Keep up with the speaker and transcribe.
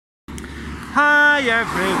Hi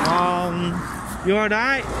everyone, you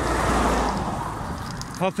alright?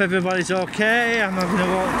 Hope everybody's okay. I'm having a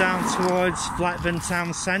walk down towards Blackburn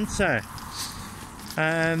Town Centre.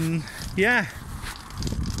 Yeah.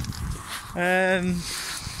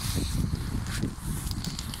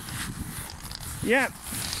 Yeah.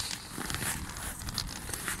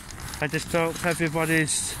 I just hope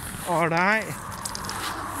everybody's alright.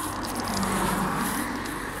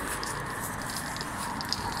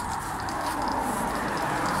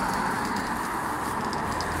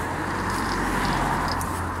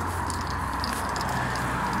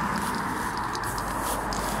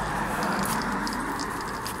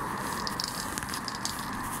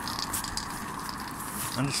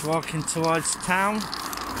 I'm just walking towards town.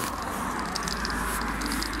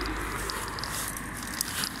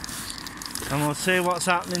 And we'll see what's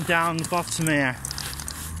happening down the bottom here.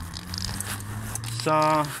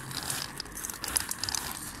 So,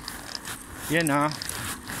 you know.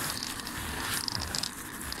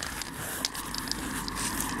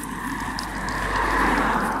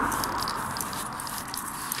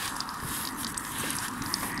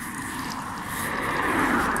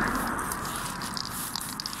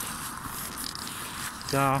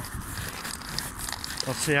 So,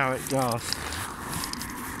 we'll see how it goes.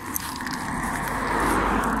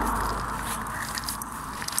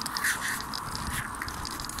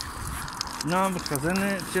 No, because then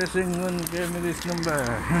it's just England gave me this number.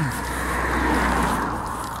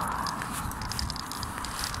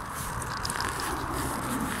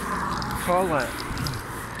 Call it.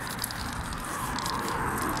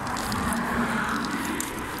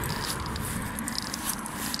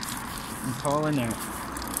 I'm calling it.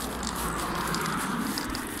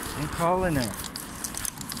 I'm calling it.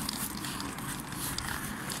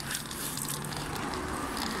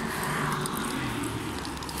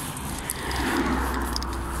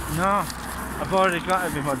 No, I've already got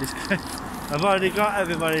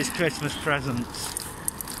everybody's Christmas presents.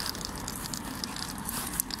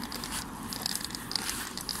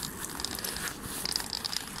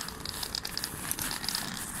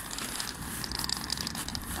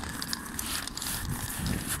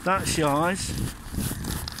 That's yours.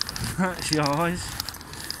 That's yours.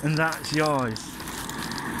 And that's yours.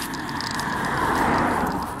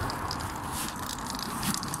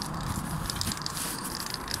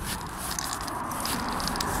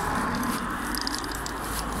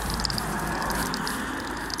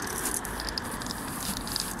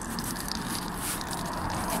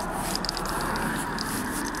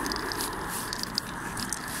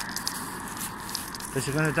 Because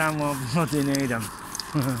you're going to damn well bloody need them.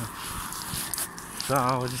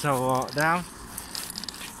 So we'll just have a walk down.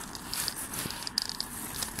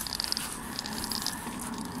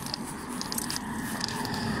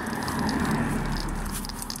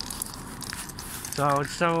 So we'll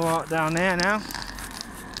just have a walk down here now.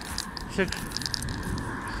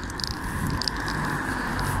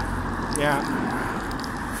 Yeah.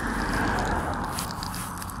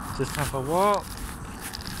 Just have a walk.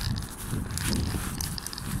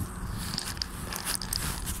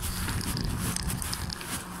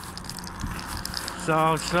 So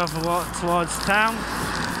I'll just have a walk towards town.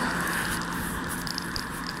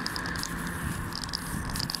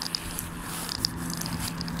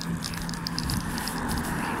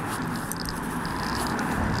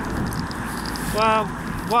 Well,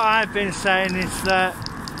 what I've been saying is that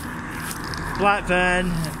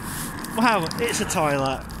Blackburn, well, it's a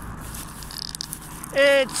toilet.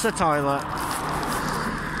 It's a toilet.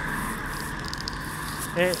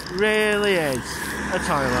 It really is a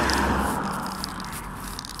toilet.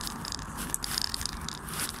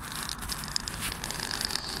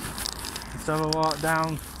 Let's have a walk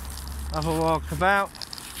down, have a walk about.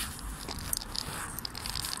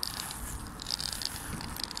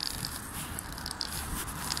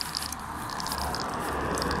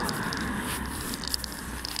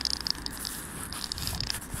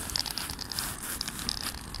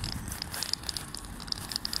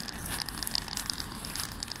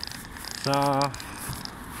 So,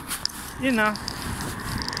 you know.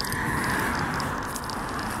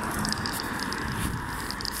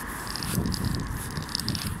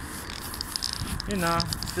 You know,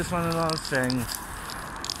 it's just one of those things.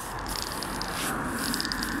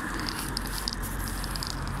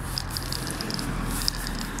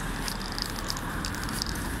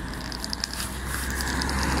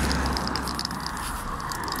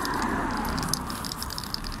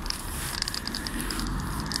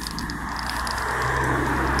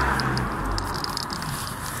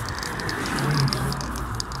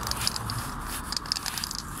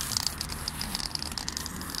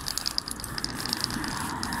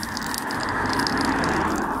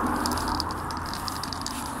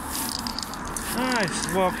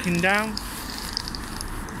 guys, walking down.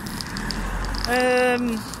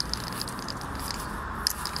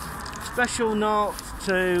 Special note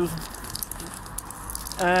to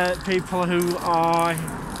people who are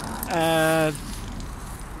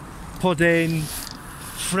putting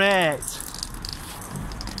freight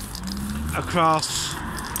across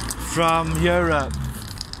from Europe.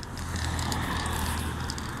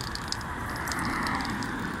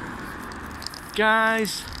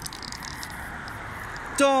 Guys,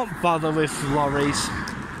 don't bother with lorries.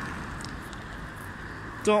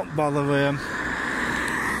 Don't bother with them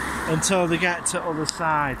until they get to the other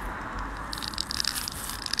side.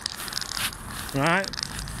 Right?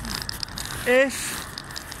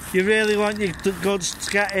 If you really want your goods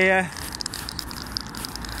to get here,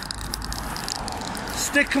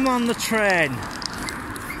 stick them on the train.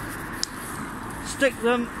 Stick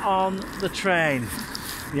them on the train.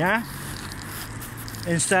 Yeah?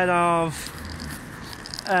 Instead of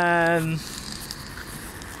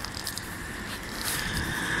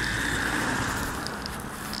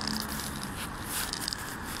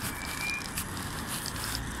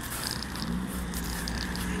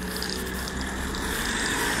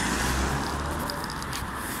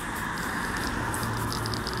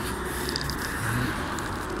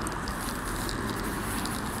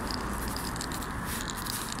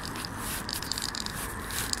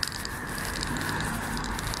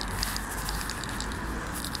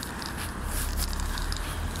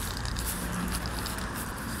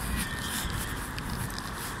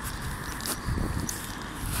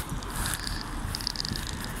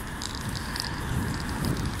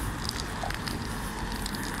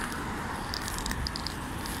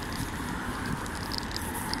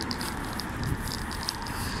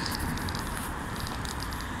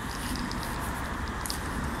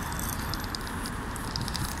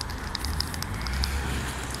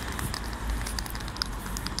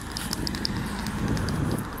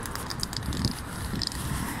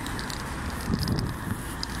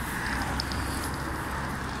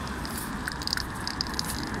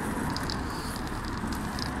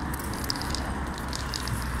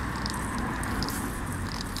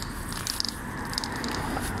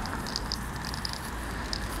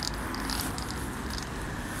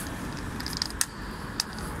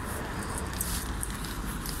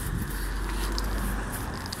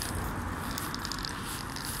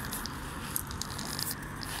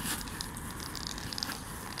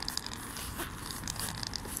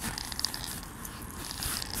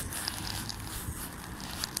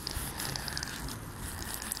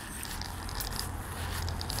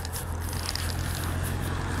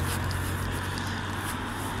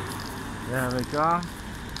there we go.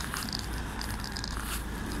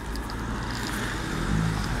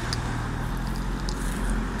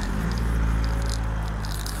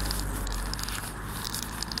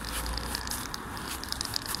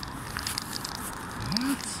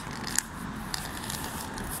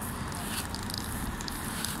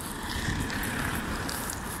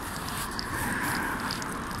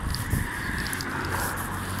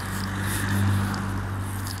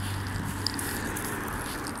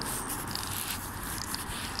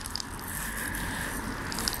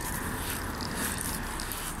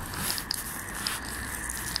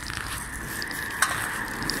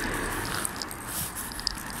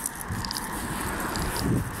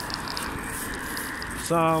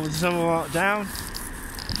 So we'll just have a walk down.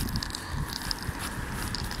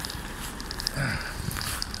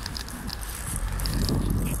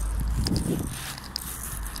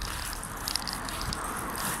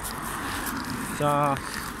 So,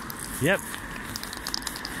 yep,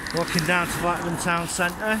 walking down to Blackburn Town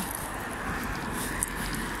Centre.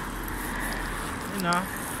 You know.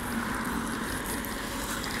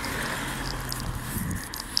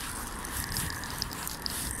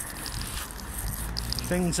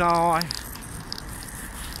 Things are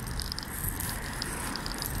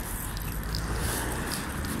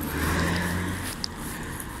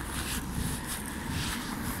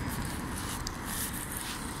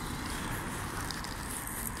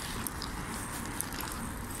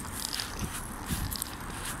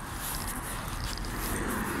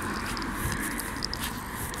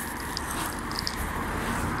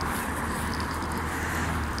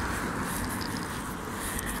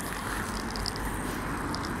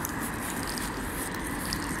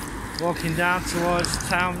walking down towards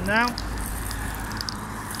town now.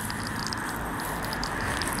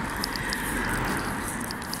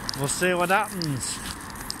 We'll see what happens.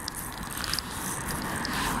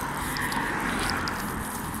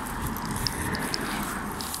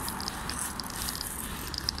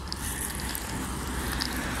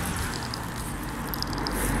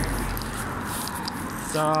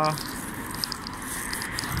 So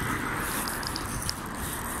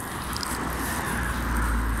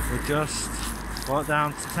we just walk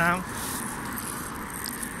down to town.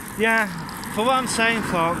 Yeah, for what I'm saying,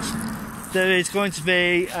 folks, there is going to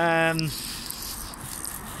be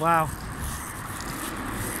wow,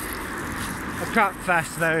 a crap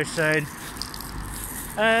fest very soon.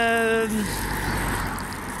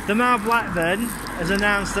 The Mall Blackburn has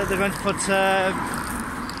announced that they're going to put a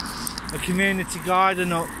community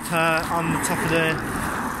garden up on top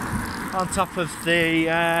of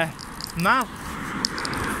the mall.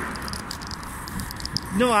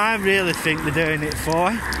 No, I really think they're doing it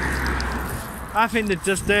for. I think they're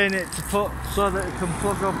just doing it to put so that it can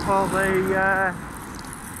plug up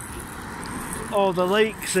all the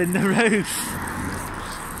leaks in the roof.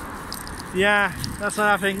 Yeah, that's what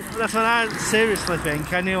I think. That's what I seriously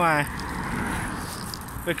think, anyway.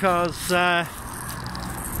 Because there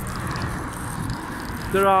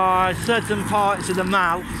are certain parts of the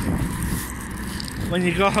mall when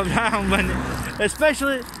you go around,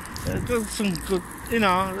 especially some good, you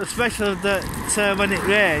know, especially that when it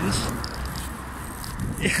rains,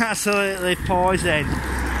 it's absolutely poison.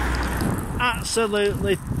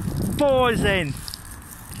 Absolutely poison.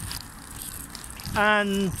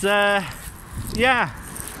 And yeah,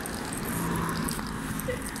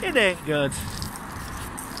 it ain't good.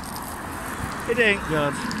 It ain't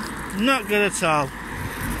good. Not good at all.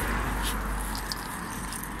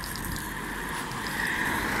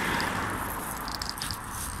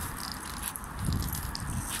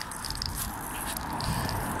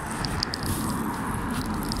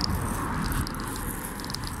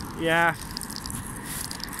 Yeah.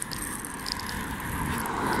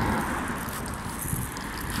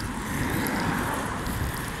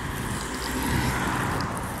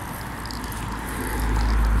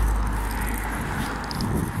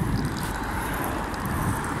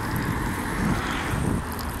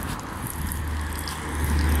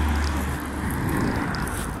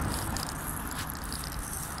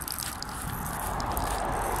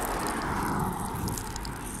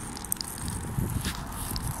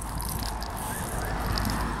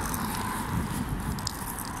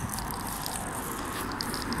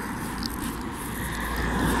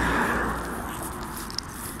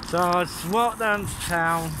 So I'll just walk down to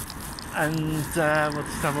town and we'll just have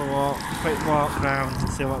a quick walk round and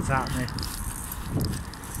see what's happening.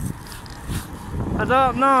 I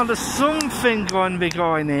don't know, there's something going to be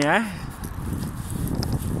going here.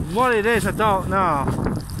 What it is, I don't know.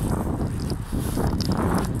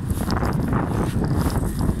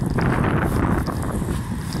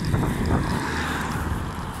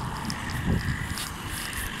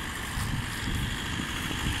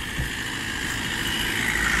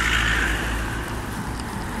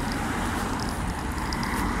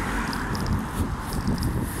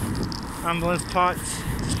 Ambulance parts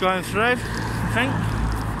just going through, I think.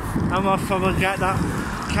 I will probably catch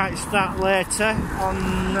that later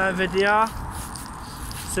on video.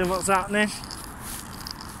 See what's happening.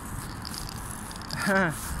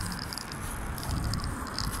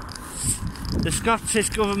 The Scottish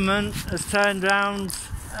government has turned round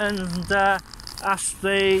and asked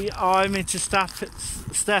the army to step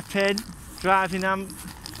in, driving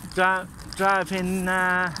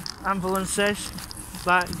ambulances.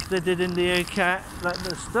 Like they did in the UK, like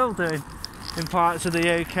they're still doing in parts of the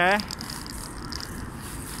UK,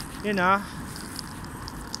 you know,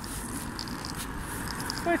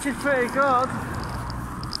 which is pretty good.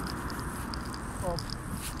 Well,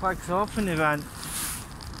 flags open event.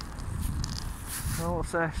 Oh,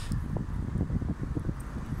 what's this?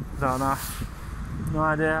 Don't know. No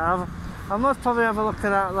idea. I must probably have a look at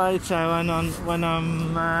that later when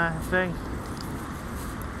I'm thing.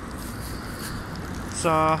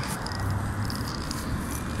 So,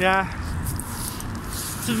 yeah,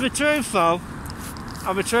 to be truthful,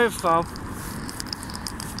 I'll be truthful,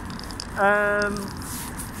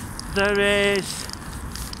 there is,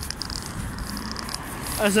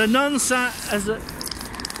 as a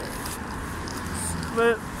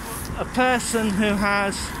person who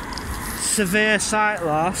has severe sight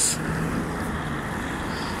loss,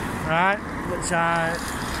 right, which I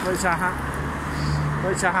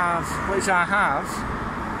have.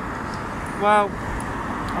 Well,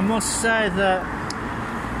 I must say that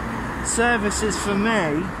services for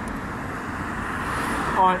me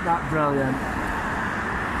aren't that brilliant.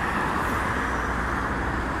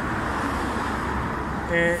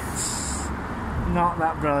 It's not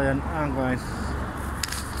that brilliant. I'm going.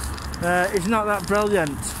 It's not that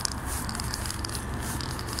brilliant.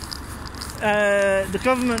 The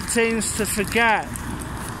government seems to forget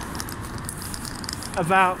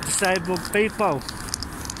about disabled people.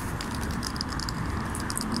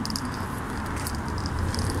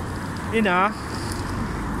 you know,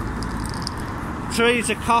 3's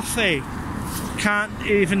a coffee. Can't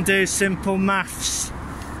even do simple maths.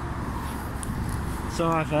 So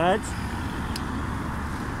I've heard.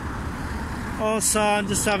 Also, I'm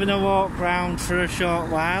just having a walk round for a short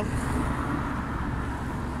while.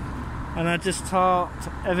 And I just thought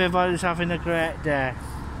everybody's having a great day.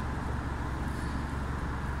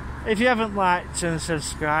 If you haven't liked and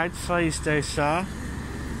subscribed, please do so.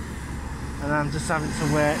 And I'm just having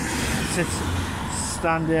to wait,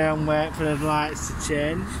 stand here and wait for the lights to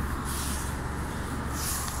change.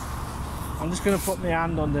 I'm just going to put my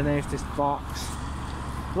hand underneath this box.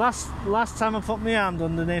 Last time I put my hand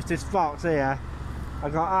underneath this box here, I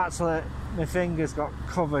got actually, my fingers got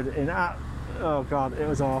covered in, oh god, it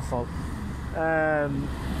was awful. I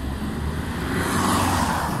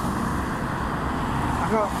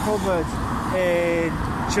got covered in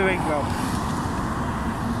chewing gum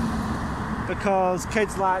because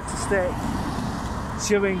kids like to stick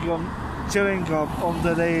chewing gum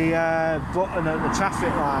under the button at the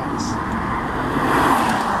traffic lights.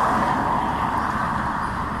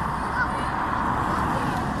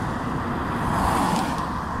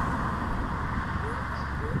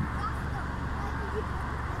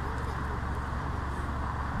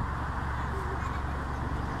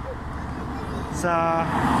 So,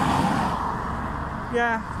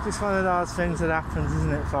 yeah, just one of those things that happens,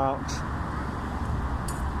 isn't it, folks?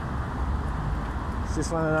 It's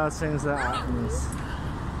just one of those things that happens.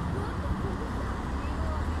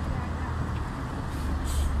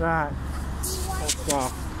 Right, let's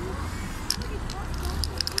go.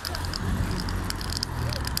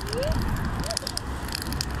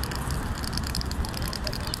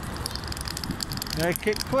 Make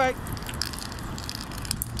it quick.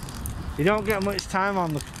 You don't get much time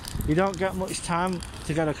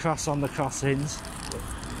to get across on the crossings,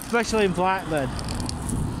 especially in Blackburn.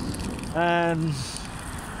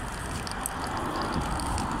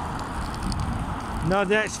 No,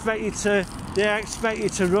 they expect you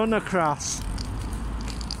to run across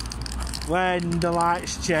when the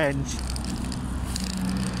lights change.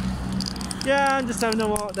 Yeah, I'm just having a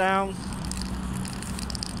walk down.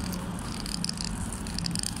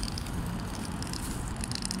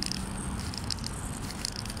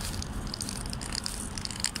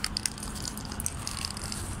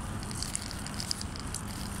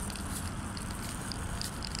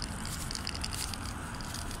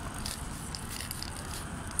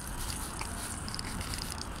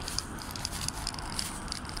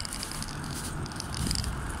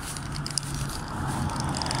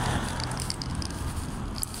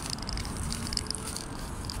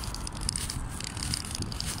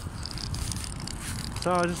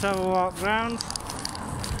 So I'll just have a walk round.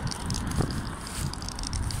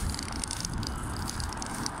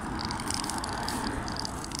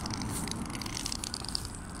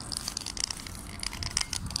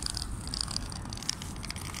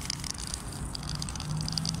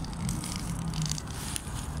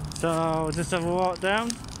 So I'll just have a walk down.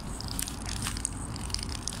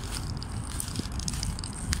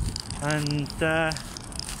 And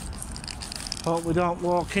hope we don't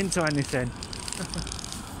walk into anything.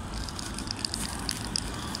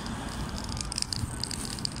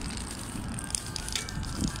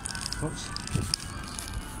 Oops.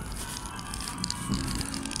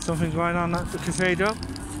 Something going on at the cathedral.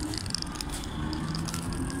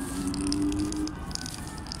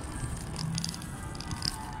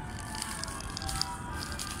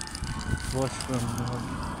 Watch from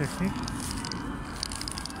the picnic.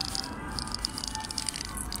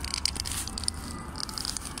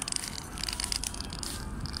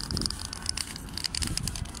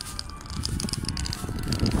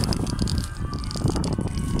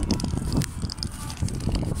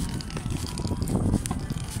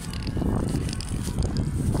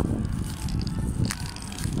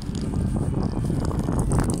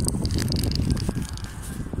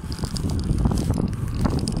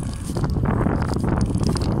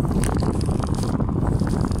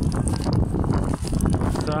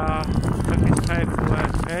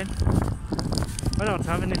 I don't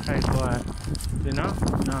have any paperwork. Do you know?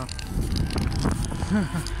 No.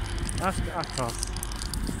 That's Atos.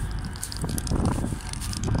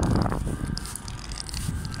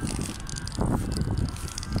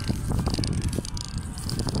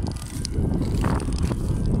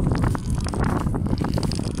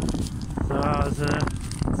 So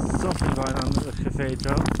there's something going on at the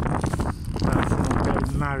cathedral. Someone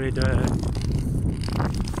getting married or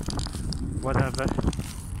whatever.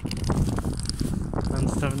 I'm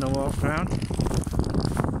just having a walk around.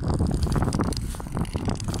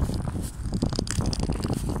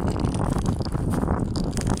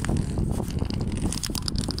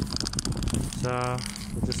 So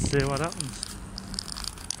we'll just see what happens.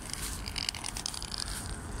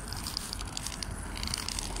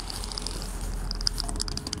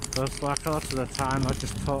 But like a lot of the time I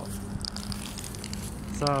just put,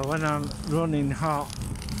 so when I'm running hot,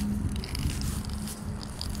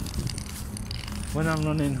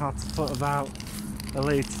 I put about 1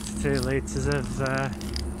 litre to 2 litres of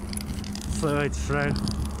fluid through,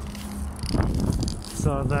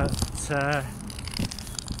 so that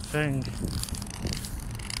thing,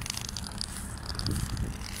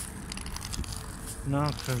 no,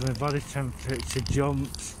 because my body temperature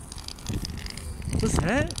jumps. Does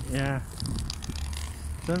it? Yeah,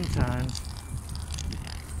 sometimes.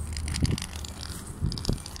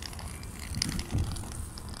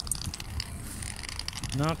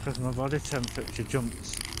 No, because my body temperature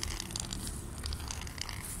jumps.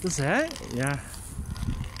 Does it? Yeah.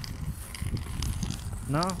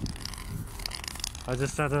 No. I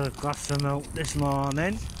just had a glass of milk this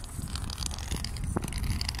morning.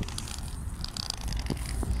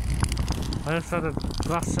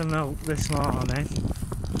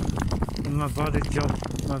 And my body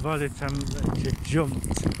temperature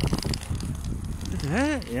jumped. Did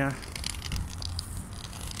it? Yeah.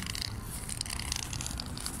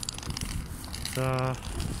 So,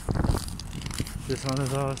 just one of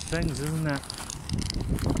those things, isn't it?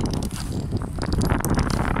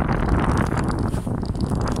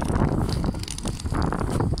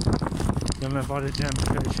 Then my body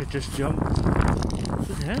temperature just jumped.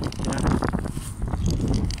 Did it? Yeah.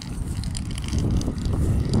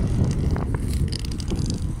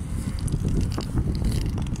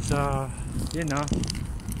 So, you know.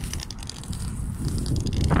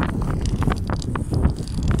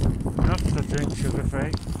 Not to drink sugar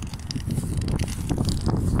free.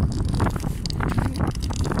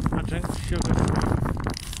 I drink sugar free.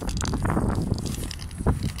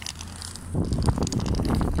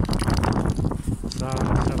 So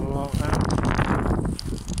let's have a walk now.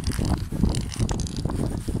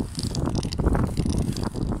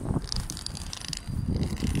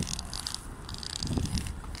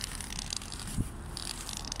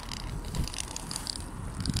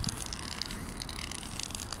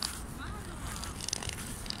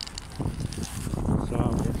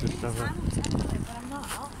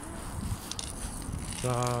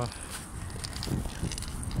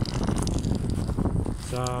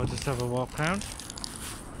 So I'll just have a walk round,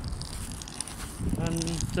 and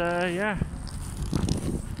yeah.